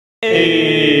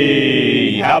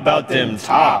Hey, how about them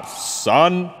tops,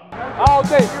 son? All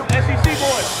day, SEC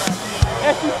boys.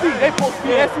 SEC, they supposed to be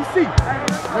SEC.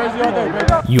 Jersey all day,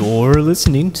 baby. You're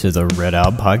listening to the Red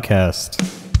Out Podcast.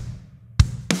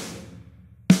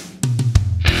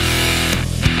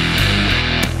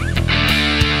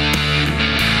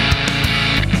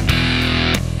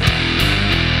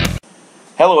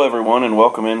 Hello everyone, and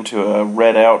welcome into a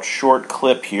Red Out short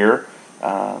clip here.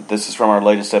 This is from our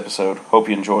latest episode. Hope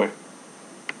you enjoy.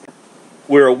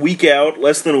 We're a week out,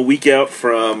 less than a week out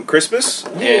from Christmas,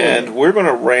 and we're going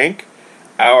to rank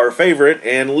our favorite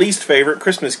and least favorite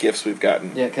Christmas gifts we've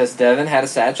gotten. Yeah, because Devin had a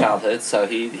sad childhood, so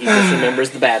he just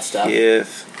remembers the bad stuff.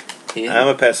 Yes. I'm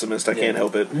a pessimist, I can't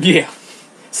help it. Yeah.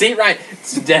 See, right.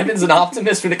 So Devin's an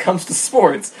optimist when it comes to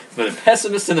sports, but a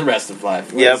pessimist in the rest of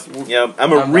life. Yep.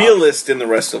 I'm a realist in the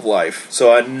rest of life,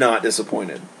 so I'm not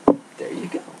disappointed. There you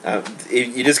go.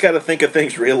 You just got to think of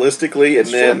things realistically, and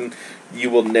then you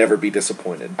will never be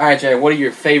disappointed. All right, Jerry, what are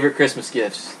your favorite Christmas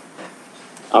gifts?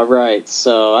 All right,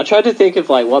 so I tried to think of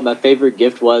what my favorite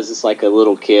gift was as a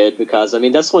little kid, because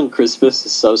that's when Christmas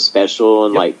is so special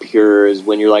and pure, is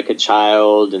when you're a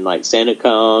child and Santa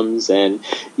comes and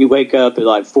you wake up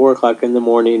at 4 o'clock in the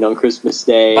morning on Christmas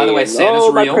Day. By the way,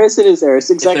 Santa's real. My present is there. It's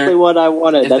exactly what I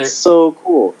wanted. That's so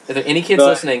cool. If there are any kids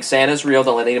listening, Santa's real.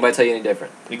 Don't let anybody tell you any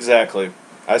different. Exactly.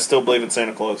 I still believe in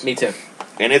Santa Claus. Me too.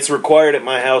 And it's required at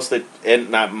my house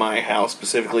and not my house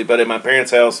specifically, but at my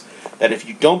parents' house, that if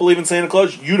you don't believe in Santa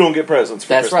Claus, you don't get presents for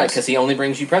Christmas. That's right, because he only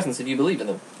brings you presents if you believe in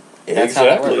them. That's exactly.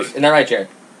 how that works. Isn't that right, Jared?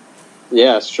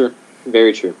 Yeah, it's true.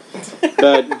 Very true.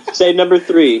 But say number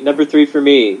three for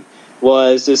me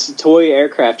was this toy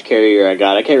aircraft carrier I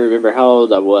got. I can't remember how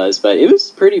old I was, but it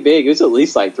was pretty big. It was at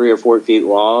least 3 or 4 feet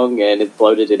long, and it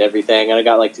floated and everything. And I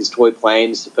got these toy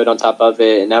planes to put on top of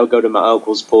it, and I would go to my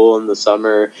uncle's pool in the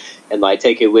summer and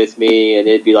take it with me, and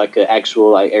it'd be an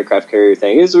actual aircraft carrier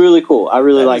thing. It was really cool. I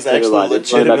really liked it a lot.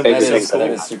 It's one of my favorite things. That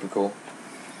is super cool.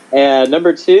 And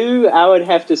number 2, I would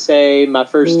have to say my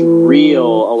first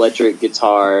real electric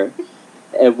guitar,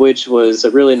 which was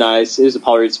really nice. It was a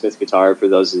Paul Reed Smith guitar, for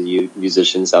those of you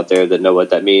musicians out there that know what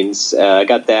that means. I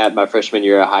got that my freshman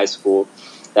year of high school.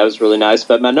 That was really nice.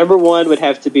 But my number 1 would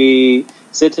have to be,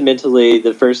 sentimentally,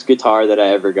 the first guitar that I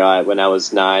ever got when I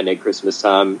was 9 at Christmas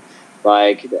time.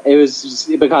 It was just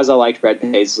because I liked Brad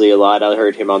Paisley a lot. I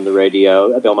heard him on the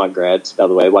radio. Belmont grads, by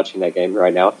the way, watching that game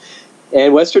right now.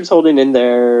 And Western's holding in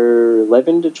there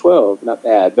 11-12. Not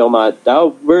bad. Belmont,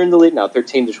 we're in the lead now,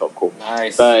 13-12. Cool.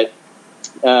 Nice. But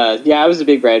I was a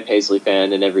big Brad Paisley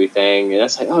fan and everything, and I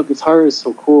was guitar is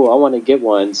so cool. I want to get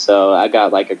one, so I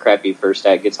got a crappy First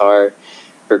Act guitar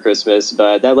for Christmas.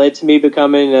 But that led to me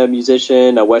becoming a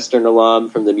musician, a Western alum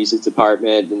from the music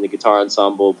department and the guitar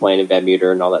ensemble, playing in Van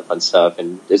Meter and all that fun stuff.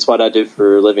 And it's what I do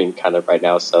for a living, kind of right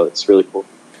now. So it's really cool.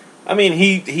 I mean,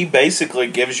 he basically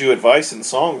gives you advice in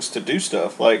songs to do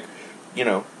stuff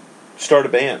start a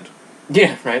band.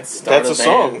 Yeah, right. That's a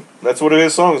song. That's what it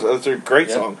is. Songs. That's a great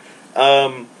song.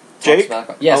 Jake,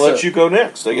 I'll let you go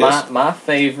next, I guess. My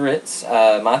favorites,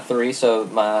 my 3,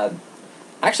 I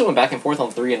actually went back and forth on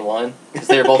 3 and 1, because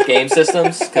they're both game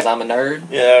systems, because I'm a nerd.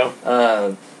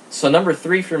 Yeah. So number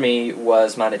 3 for me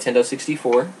was my Nintendo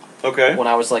 64. Okay. When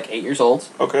I was 8 years old.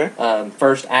 Okay.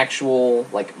 First actual,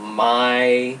 because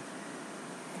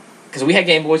we had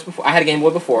Game Boys before. I had a Game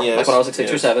Boy before, when I was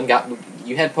 6 or 7.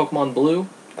 You had Pokemon Blue?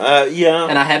 Yeah.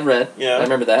 And I had Red. Yeah. I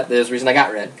remember that. There's a reason I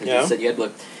got Red, because you said you had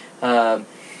Blue.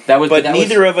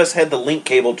 Neither of us had the link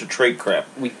cable to trade crap.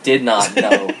 We did not,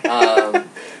 no.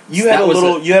 You had a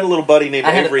little buddy named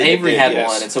Avery. Avery had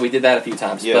one, and so we did that a few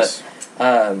times. Yes.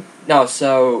 But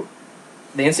so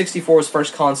the N64 was the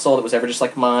first console that was ever just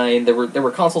mine. There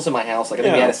were consoles in my house. I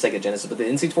think we had a Sega Genesis, but the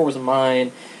N64 was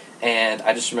mine, and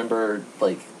I just remember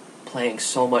playing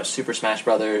so much Super Smash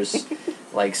Brothers.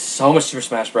 So much Super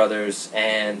Smash Brothers,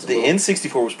 and the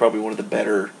N64 was probably one of the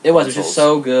better. It was just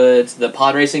so good. The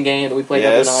pod racing game that we played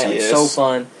the other night, so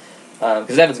fun.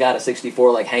 Because Evan's got a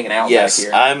 64 hanging out back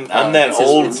here. I'm that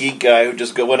old geek guy who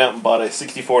just went out and bought a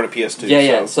 64 and a PS2.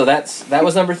 Yeah. So that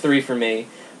was number 3 for me.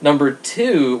 Number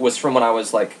 2 was from when I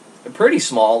was pretty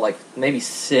small, maybe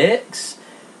 6.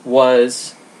 This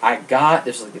was a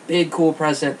big cool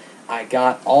present. I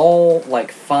got all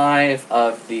 5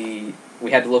 of the. We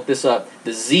had to look this up.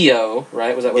 The Zeo,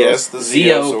 right? Was that what it was? The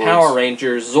Zeo Power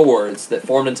Rangers Zords that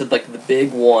formed into the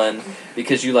big one,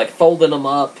 because you folded them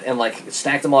up and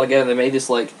stacked them all together. And they made this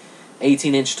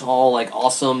 18-inch tall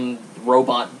awesome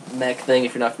robot mech thing.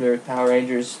 If you're not familiar with Power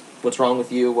Rangers, what's wrong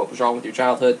with you? What was wrong with your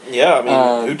childhood? Yeah, I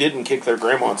mean, who didn't kick their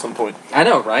grandma at some point? I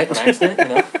know, right? An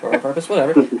accident, for a purpose,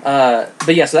 whatever.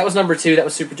 But yeah, so that was number 2. That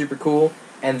was super duper cool.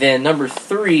 And then number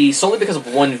 3, solely because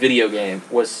of one video game,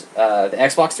 was the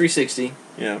Xbox 360.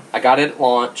 Yeah. I got it at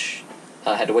launch.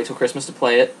 I had to wait till Christmas to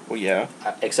play it. Well, yeah.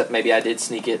 Except maybe I did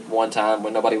sneak it one time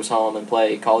when nobody was home and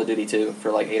play Call of Duty 2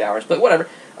 for like 8 hours. But whatever.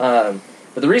 But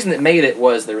the reason that made it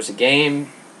was there was a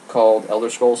game called Elder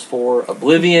Scrolls 4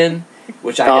 Oblivion,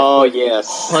 which I have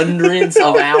hundreds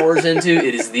of hours into.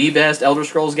 It is the best Elder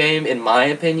Scrolls game, in my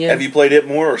opinion. Have you played it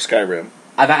more or Skyrim?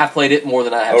 I've played it more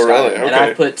than I have Skyrim. Really? Okay. And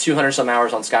I've put 200-some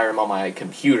hours on Skyrim on my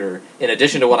computer, in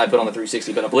addition to what I put on the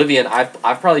 360. But Oblivion,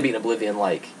 I've probably beaten Oblivion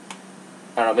like,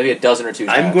 I don't know, maybe a dozen or two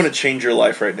times. I'm going to change your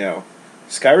life right now.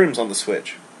 Skyrim's on the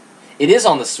Switch. It is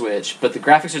on the Switch, but the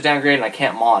graphics are downgraded and I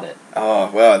can't mod it. Oh,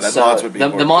 well, that mods would be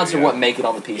the mods yeah. are what make it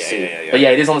on the PC. Yeah. But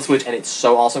yeah, it is on the Switch, and it's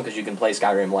so awesome because you can play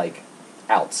Skyrim like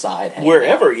outside,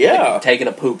 wherever, out. yeah. Like, taking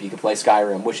a poop, you can play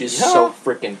Skyrim, which is so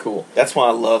freaking cool. That's why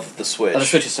I love the Switch. Oh, the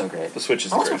Switch is so great. The Switch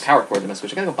is I lost my great. power cord to my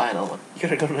Switch. I gotta go buy another one. You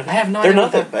gotta go. I have no They're idea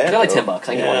not that bad. They're like though. $10. I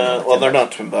can get Yeah, one well, they're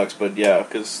not $10, but yeah,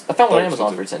 because I found one on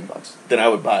Amazon for $10. Then I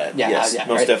would buy it. Yeah, yes, yeah,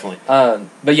 most right? definitely.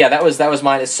 But yeah, that was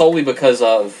mine. It's solely because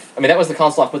of. I mean, that was the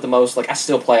console I put the most. Like, I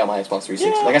still play on my Xbox 360.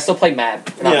 Yeah. Like, I still play Madden,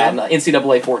 not Yeah. Madden,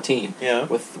 NCAA 14. Yeah.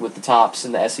 With the tops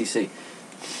and the SEC.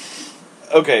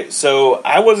 Okay, so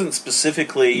I wasn't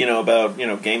specifically, about,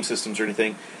 game systems or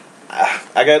anything.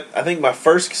 I think my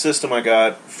first system I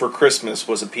got for Christmas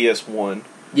was a PS1.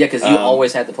 Yeah, because you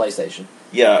always had the PlayStation.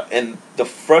 Yeah, and the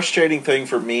frustrating thing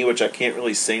for me, which I can't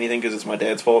really say anything because it's my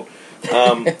dad's fault,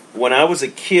 when I was a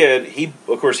kid, he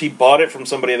bought it from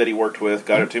somebody that he worked with,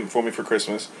 got it for me for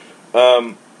Christmas.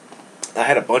 I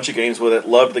had a bunch of games with it,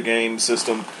 loved the game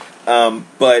system,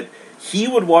 but he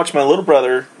would watch my little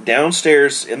brother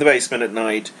downstairs in the basement at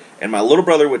night, and my little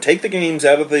brother would take the games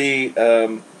out of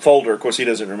the folder, of course he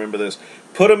doesn't remember this,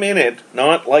 put them in it,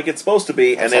 not like it's supposed to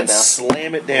be, and then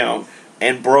slam it down,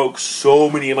 and broke so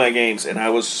many of my games, and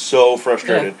I was so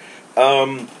frustrated.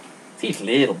 Yeah. He's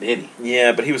little bitty.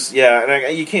 Yeah, but he was,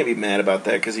 and you can't be mad about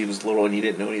that, because he was little and he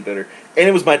didn't know any better. And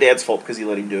it was my dad's fault, because he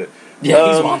let him do it.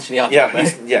 Yeah, he's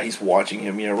watching. He's watching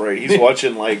him, yeah, right. He's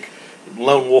watching, like,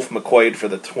 Lone Wolf McQuaid for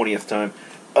the 20th time.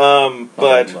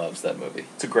 But he loves that movie.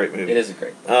 It's a great movie. It is a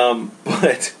great movie.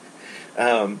 But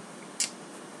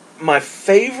my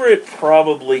favorite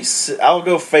I'll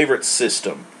go favorite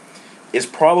system is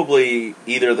probably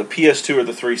either the PS2 or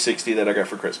the 360 that I got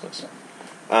for Christmas.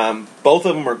 Both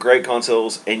of them are great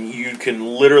consoles, and you can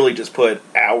literally just put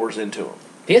hours into them.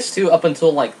 PS2 up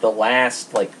until like the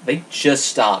last they just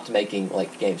stopped making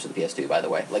like games for the PS2. By the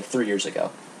way, like 3 years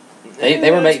ago.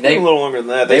 They were making a little longer than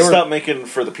that. They stopped making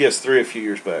for the PS3 a few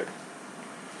years back.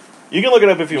 You can look it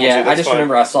up if you want to. Yeah, I just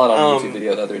remember I saw it on a YouTube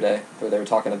video the other day where they were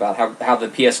talking about how the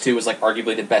PS2 was like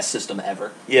arguably the best system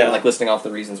ever. Yeah, like listing off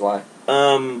the reasons why.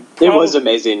 It was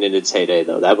amazing in its heyday,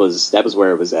 though. That was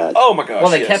where it was at. Oh my gosh!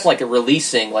 Well, they kept like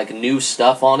releasing like new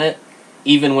stuff on it,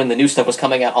 even when the new stuff was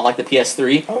coming out on like the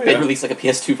PS3. Oh, yeah. They'd release like a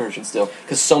PS2 version still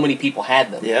because so many people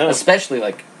had them. Yeah, especially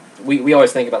like. We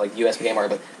always think about like the US game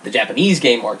market, but the Japanese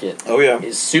game market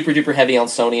is super duper heavy on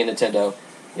Sony and Nintendo.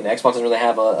 Xbox doesn't really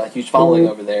have a huge following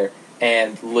over there,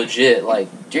 and legit like,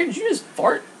 Jared, did you just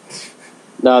fart?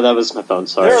 No, that was my phone.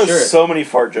 Sorry. There are so many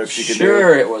fart jokes you could do.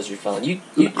 Sure, it was your phone.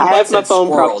 I have my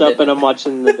phone propped up and I'm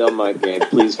watching the Belmont game.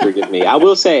 Please forgive me. I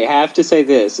will say, have to say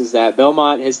this is that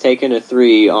Belmont has taken a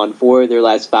 3 on 4 of their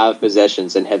last 5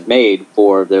 possessions and have made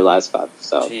 4 of their last 5.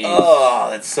 So,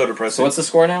 that's so depressing. So what's the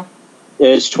score now?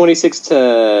 It's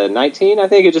 26-19. I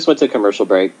think it just went to commercial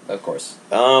break. Of course.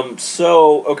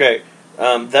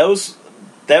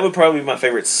 That would probably be my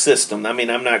favorite system. I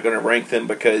mean, I'm not going to rank them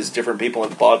because different people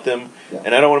have bought them,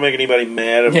 and I don't want to make anybody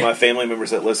mad of my family members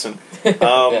that listen.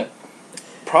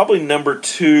 Probably number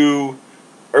 2,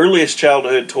 earliest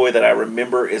childhood toy that I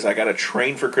remember is I got a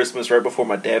train for Christmas right before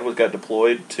my dad got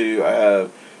deployed to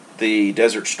the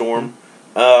Desert Storm.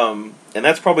 And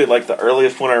that's probably like the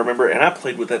earliest one I remember, and I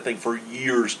played with that thing for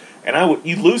years. And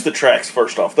you lose the tracks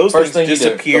first off; those things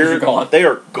disappear. They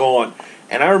are gone.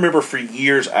 And I remember for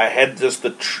years I had just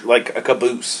like a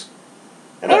caboose,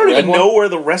 and I don't even know where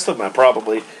the rest of them are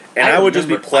probably. And I would just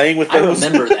be playing with those. I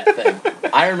remember that thing.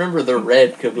 I remember the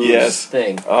red caboose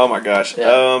thing. Oh my gosh!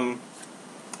 Yeah.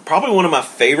 Probably one of my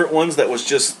favorite ones that was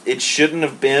just it shouldn't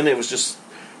have been. It was just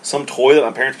some toy that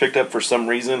my parents picked up for some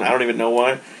reason. I don't even know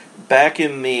why. Back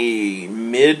in the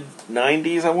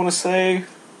mid-90s, I want to say,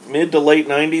 mid to late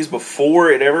 90s,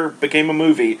 before it ever became a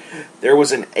movie, there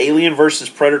was an Alien vs.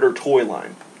 Predator toy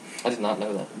line. I did not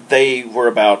know that. They were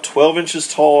about 12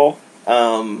 inches tall,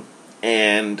 and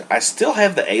I still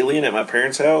have the Alien at my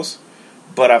parents' house,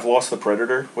 but I've lost the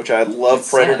Predator, which I love.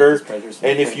 Predator.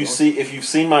 And if you've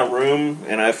seen my room,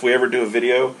 and if we ever do a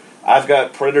video, I've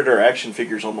got Predator action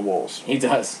figures on the walls. He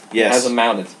does. Yes. He has them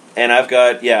mounted. And I've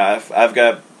got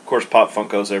of course, Pop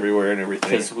Funkos everywhere and everything.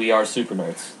 Because we are super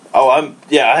nerds. Oh, I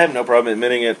have no problem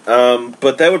admitting it.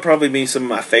 But that would probably be some of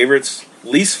my favorites.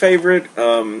 Least favorite,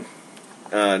 no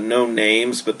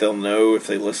names, but they'll know if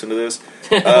they listen to this.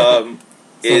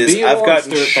 Is I've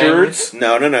gotten Stewart shirts.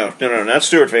 No, not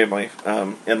Stewart family.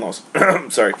 In-laws.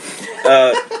 Sorry.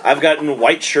 I've gotten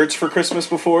white shirts for Christmas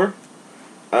before.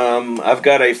 I've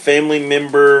got a family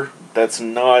member that's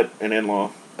not an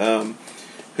in-law,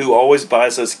 who always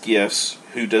buys us gifts,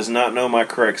 who does not know my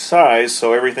correct size,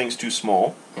 so everything's too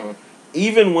small.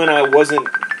 Even when I wasn't...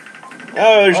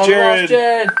 Oh, there's Jared.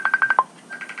 Jared.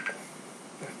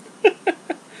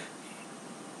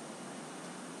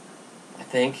 I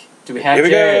think. Do we have Here we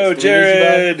Jared? go,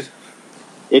 Jared.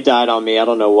 It died on me. I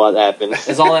don't know what happened.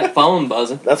 It's all that phone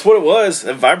buzzing. That's what it was.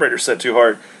 The vibrator set too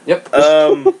hard. Yep.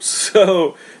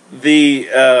 So the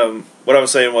what I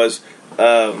was saying was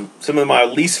some of my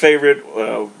least favorite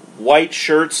white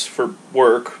shirts for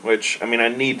work, which I mean I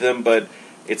need them, but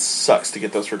it sucks to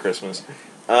get those for Christmas.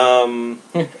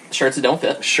 Shirts that don't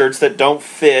fit. Shirts that don't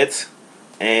fit,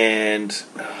 and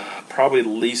probably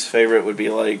least favorite would be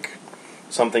like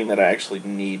something that I actually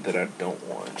need that I don't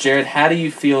want. Jared, how do you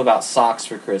feel about socks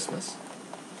for Christmas?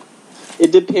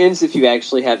 It depends if you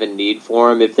actually have a need for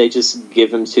them. If they just give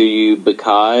them to you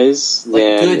because, Like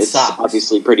then good it's socks.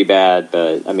 obviously pretty bad.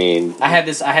 But I mean, I had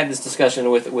this discussion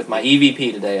with my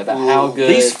EVP today about how good.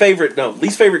 Least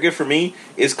favorite gift for me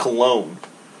is cologne.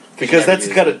 Because that's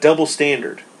got a double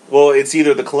standard. Well, it's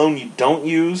either the cologne you don't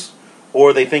use,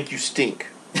 or they think you stink.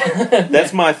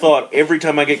 That's my thought every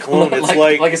time I get cologne. It's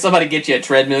like if somebody gets you a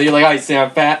treadmill, you're like, oh, you see I'm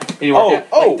fat. And you work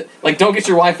out. Like, don't get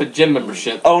your wife a gym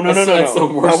membership. Oh no, That's the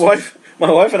worst.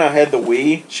 My wife and I had the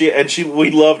Wii.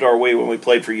 We loved our Wii when we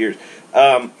played for years.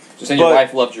 Just saying, your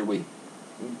wife loved your Wii.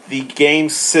 The game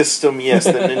system, yes,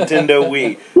 the Nintendo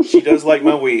Wii. She does like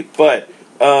my Wii, but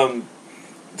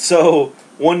so.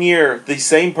 One year, the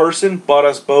same person bought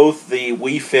us both the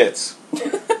Wii Fits.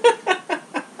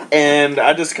 And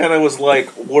I just kind of was like,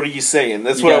 what are you saying?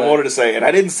 That's what I wanted to say. And I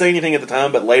didn't say anything at the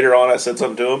time, but later on I said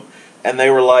something to them. And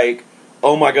they were like,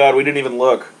 oh my god, we didn't even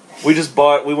look. We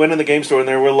went in the game store and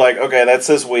they were like, okay, that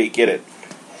says Wii, get it.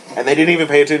 And they didn't even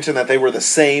pay attention that they were the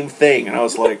same thing. And I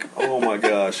was like, oh my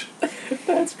gosh.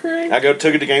 That's great. I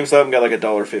took it to GameStop and got like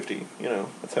 $1.50. You know,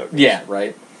 that's how it goes. Yeah,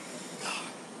 right.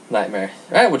 Nightmare.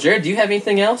 All right, well, Jared, do you have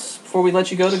anything else before we let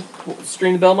you go to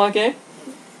stream the Belmont game?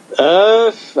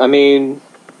 I mean,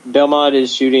 Belmont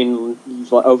is shooting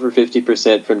over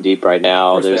 50% from deep right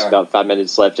now. There's about 5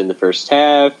 minutes left in the first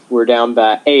half. We're down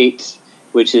by 8,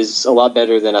 which is a lot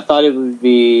better than I thought it would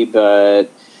be,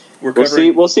 but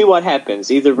we'll see what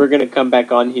happens. Either we're going to come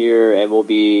back on here and we'll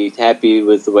be happy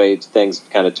with the way things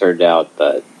kind of turned out,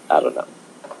 but I don't know.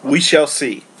 We shall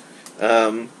see.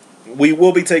 We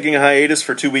will be taking a hiatus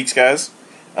for 2 weeks, guys,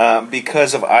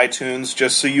 because of iTunes.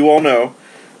 Just so you all know,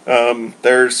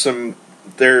 there's a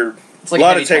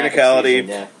lot of technicality.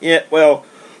 Season, yeah, well,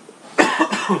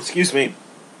 excuse me.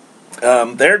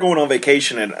 They're going on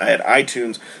vacation at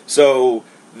iTunes, so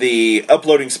the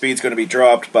uploading speed's going to be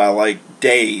dropped by like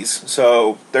days.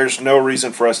 So there's no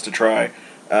reason for us to try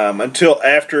until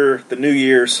after the new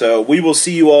year. So we will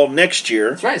see you all next year.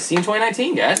 That's right. See you in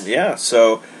 2019, guys. Yeah.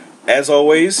 So as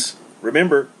always.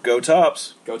 Remember, go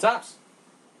Tops. Go Tops.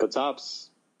 Go Tops.